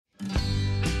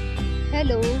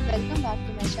Hello, welcome back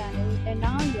to my channel, and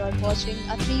now you are watching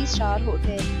a 3-star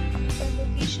hotel. The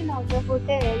location of the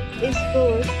hotel is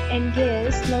good and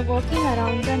guests love walking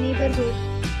around the neighborhood.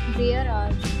 There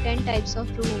are 10 types of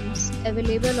rooms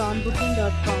available on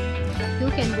booking.com.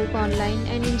 You can book online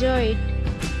and enjoy it.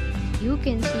 You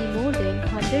can see more than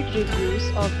 100 reviews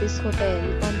of this hotel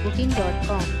on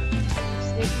booking.com.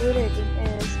 Its review rating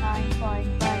is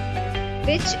 9.1,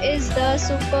 which is the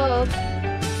superb.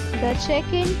 The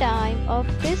check-in time of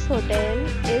this hotel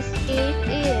is 8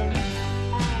 a.m.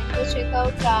 and the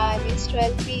check-out time is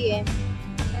 12 p.m.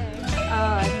 Pets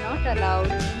are not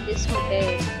allowed in this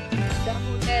hotel. The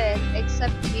hotel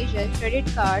accepts major credit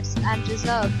cards and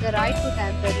reserves the right to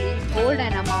temporarily hold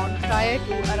an amount prior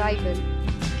to arrival.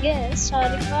 Guests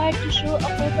are required to show a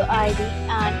photo ID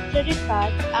and credit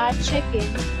card at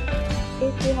check-in.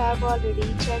 If you have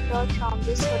already checked out from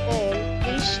this hotel,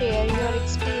 please share your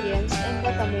experience in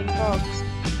the comment box.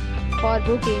 For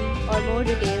booking or more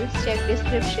details, check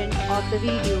description of the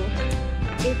video.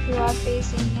 If you are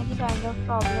facing any kind of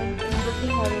problem in booking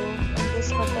a room in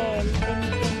this hotel, then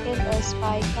you can tell us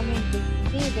by commenting.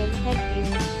 We will help you.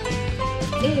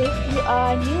 If you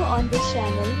are new on this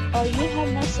channel or you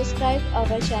have not subscribed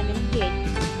our channel yet,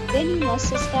 then you must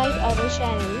subscribe our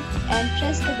channel and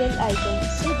press the bell icon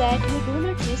so that you do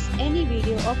not miss any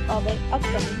video of our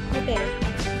upcoming hotel.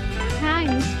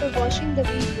 Thanks for watching the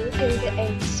video till the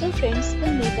end. So friends,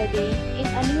 we'll meet again in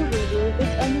a new video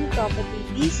with a new property.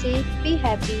 Be safe, be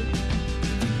happy.